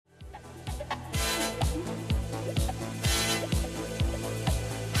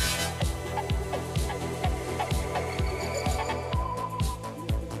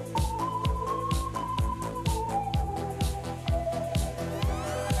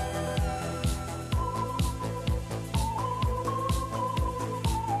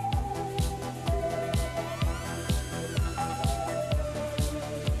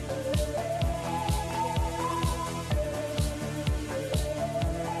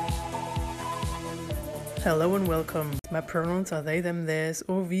Hello and welcome. My pronouns are they, them, theirs,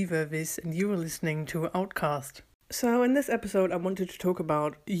 or viva vis, and you are listening to Outcast. So in this episode I wanted to talk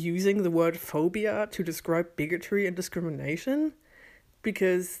about using the word phobia to describe bigotry and discrimination,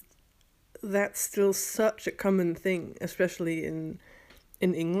 because that's still such a common thing, especially in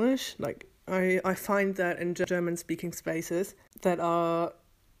English. Like I find that in German-speaking spaces that are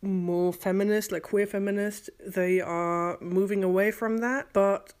more feminist, like queer feminist, they are moving away from that,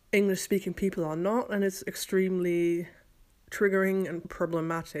 but English-speaking people are not, and it's extremely triggering and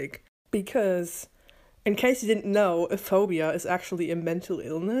problematic. Because, in case you didn't know, a phobia is actually a mental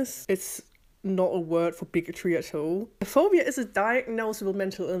illness. It's not a word for bigotry at all. A phobia is a diagnosable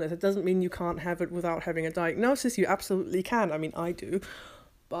mental illness. It doesn't mean you can't have it without having a diagnosis. You absolutely can. I mean, I do.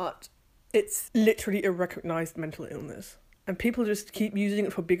 But it's literally a recognized mental illness. And people just keep using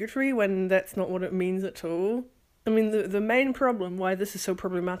it for bigotry when that's not what it means at all. I mean, the main problem why this is so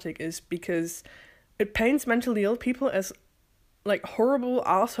problematic is because it paints mentally ill people as, like, horrible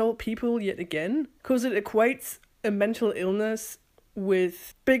asshole people yet again. Because it equates a mental illness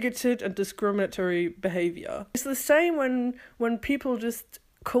with bigoted and discriminatory behavior. It's the same when people just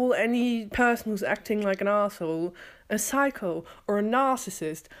call any person who's acting like an asshole a psycho or a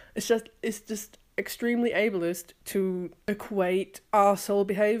narcissist. It's just extremely ableist to equate arsehole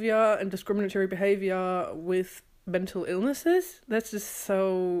behavior and discriminatory behavior with mental illnesses. That's just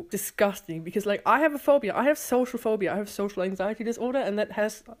so disgusting, because, like, I have a phobia. I have social phobia. I have social anxiety disorder, and that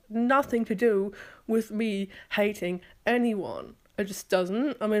has nothing to do with me hating anyone. It just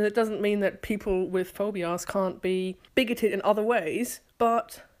doesn't. I mean, it doesn't mean that people with phobias can't be bigoted in other ways,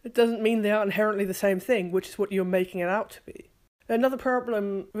 but it doesn't mean they are inherently the same thing, which is what you're making it out to be. Another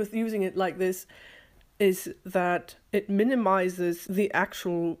problem with using it like this is that it minimizes the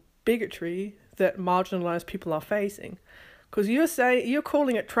actual bigotry that marginalized people are facing. Because you're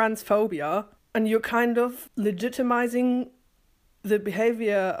calling it transphobia, and you're kind of legitimizing the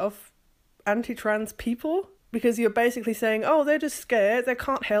behavior of anti-trans people, because you're basically saying, oh, they're just scared, they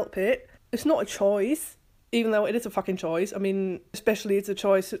can't help it, it's not a choice, even though it is a fucking choice. I mean, especially it's a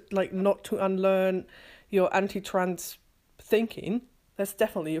choice, like, not to unlearn your anti-trans thinking. That's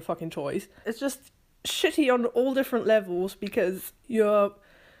definitely a fucking choice. It's just shitty on all different levels, because you're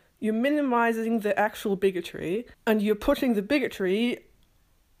minimizing the actual bigotry, and you're putting the bigotry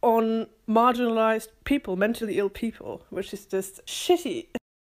on marginalized people, mentally ill people, which is just shitty.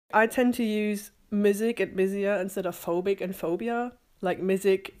 I tend to use misic and misia instead of phobic and phobia, like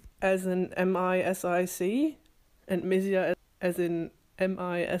misic as in M-I-S-I-C and misia as in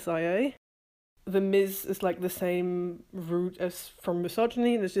M-I-S-I-A. The mis is like the same root as from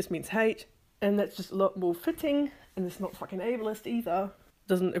misogyny, and this just means hate, and that's just a lot more fitting, and it's not fucking ableist either.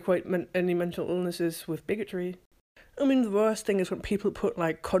 Doesn't equate any mental illnesses with bigotry. I mean, the worst thing is when people put,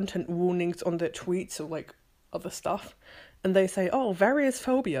 like, content warnings on their tweets or, like, other stuff, and they say, oh, various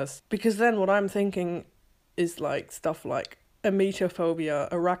phobias, because then what I'm thinking is, like, stuff like emetophobia,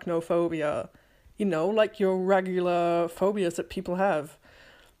 arachnophobia, you know, like your regular phobias that people have,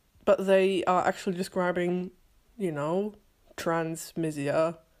 but they are actually describing, you know,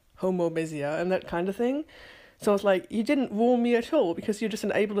 transmisia, homomisia, and that kind of thing. So it's like, you didn't warn me at all, because you're just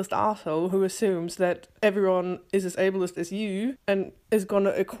an ableist arsehole who assumes that everyone is as ableist as you and is going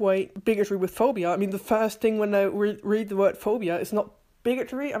to equate bigotry with phobia. I mean, the first thing when they read the word phobia is not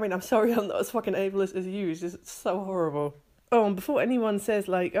bigotry. I mean, I'm sorry I'm not as fucking ableist as you. It's just so horrible. Oh, and before anyone says,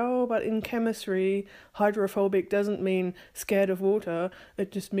 like, oh, but in chemistry, hydrophobic doesn't mean scared of water.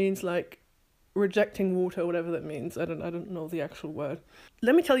 It just means, like, rejecting water, whatever that means. I don't know the actual word.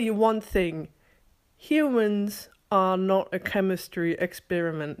 Let me tell you one thing. Humans are not a chemistry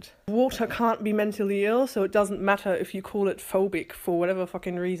experiment. Water can't be mentally ill, so it doesn't matter if you call it phobic for whatever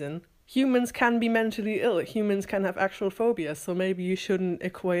fucking reason. Humans can be mentally ill. Humans can have actual phobias, so maybe you shouldn't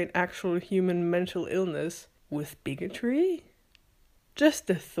equate actual human mental illness with bigotry? Just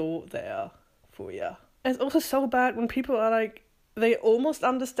a thought there for ya. It's also so bad when people are like, they almost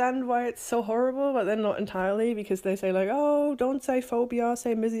understand why it's so horrible, but then not entirely, because they say, like, oh, don't say phobia,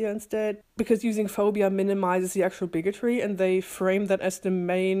 say misia instead, because using phobia minimizes the actual bigotry, and they frame that as the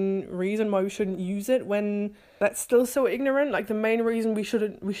main reason why we shouldn't use it, when that's still so ignorant. Like, the main reason we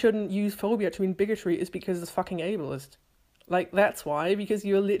shouldn't use phobia to mean bigotry is because it's fucking ableist. Like, that's why, because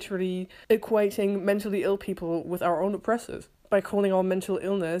you're literally equating mentally ill people with our own oppressors by calling our mental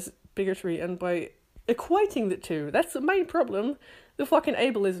illness bigotry, and by equating the two. That's the main problem. The fucking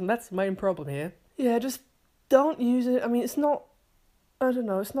ableism, that's the main problem here. Yeah, just don't use it. I mean, it's not, I don't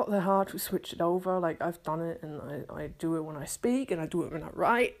know, it's not that hard to switch it over. Like, I've done it, and I do it when I speak, and I do it when I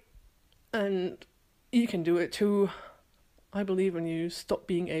write, and you can do it too. I believe in you. Stop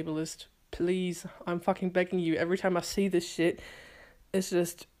being ableist. Please, I'm fucking begging you. Every time I see this shit, it's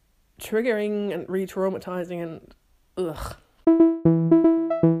just triggering and re-traumatizing and ugh.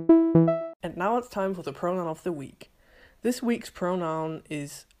 And now it's time for the pronoun of the week. This week's pronoun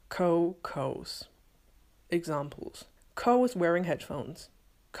is co's. Examples. Co is wearing headphones.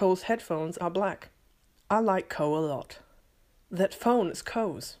 Co's headphones are black. I like Co a lot. That phone is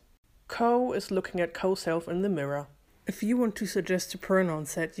Co's. Co is looking at Co-self in the mirror. If you want to suggest a pronoun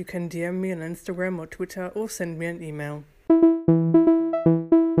set, you can DM me on Instagram or Twitter or send me an email.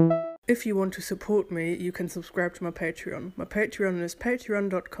 If you want to support me, you can subscribe to my Patreon. My Patreon is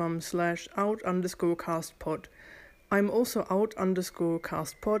patreon.com/out_castpod. I'm also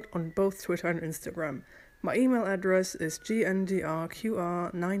out_castpod on both Twitter and Instagram. My email address is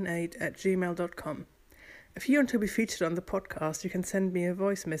gndrqr98@gmail.com. If you want to be featured on the podcast, you can send me a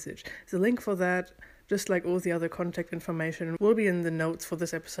voice message. The link for that, just like all the other contact information, will be in the notes for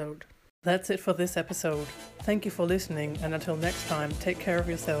this episode. That's it for this episode. Thank you for listening, and until next time, take care of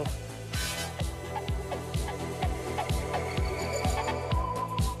yourself.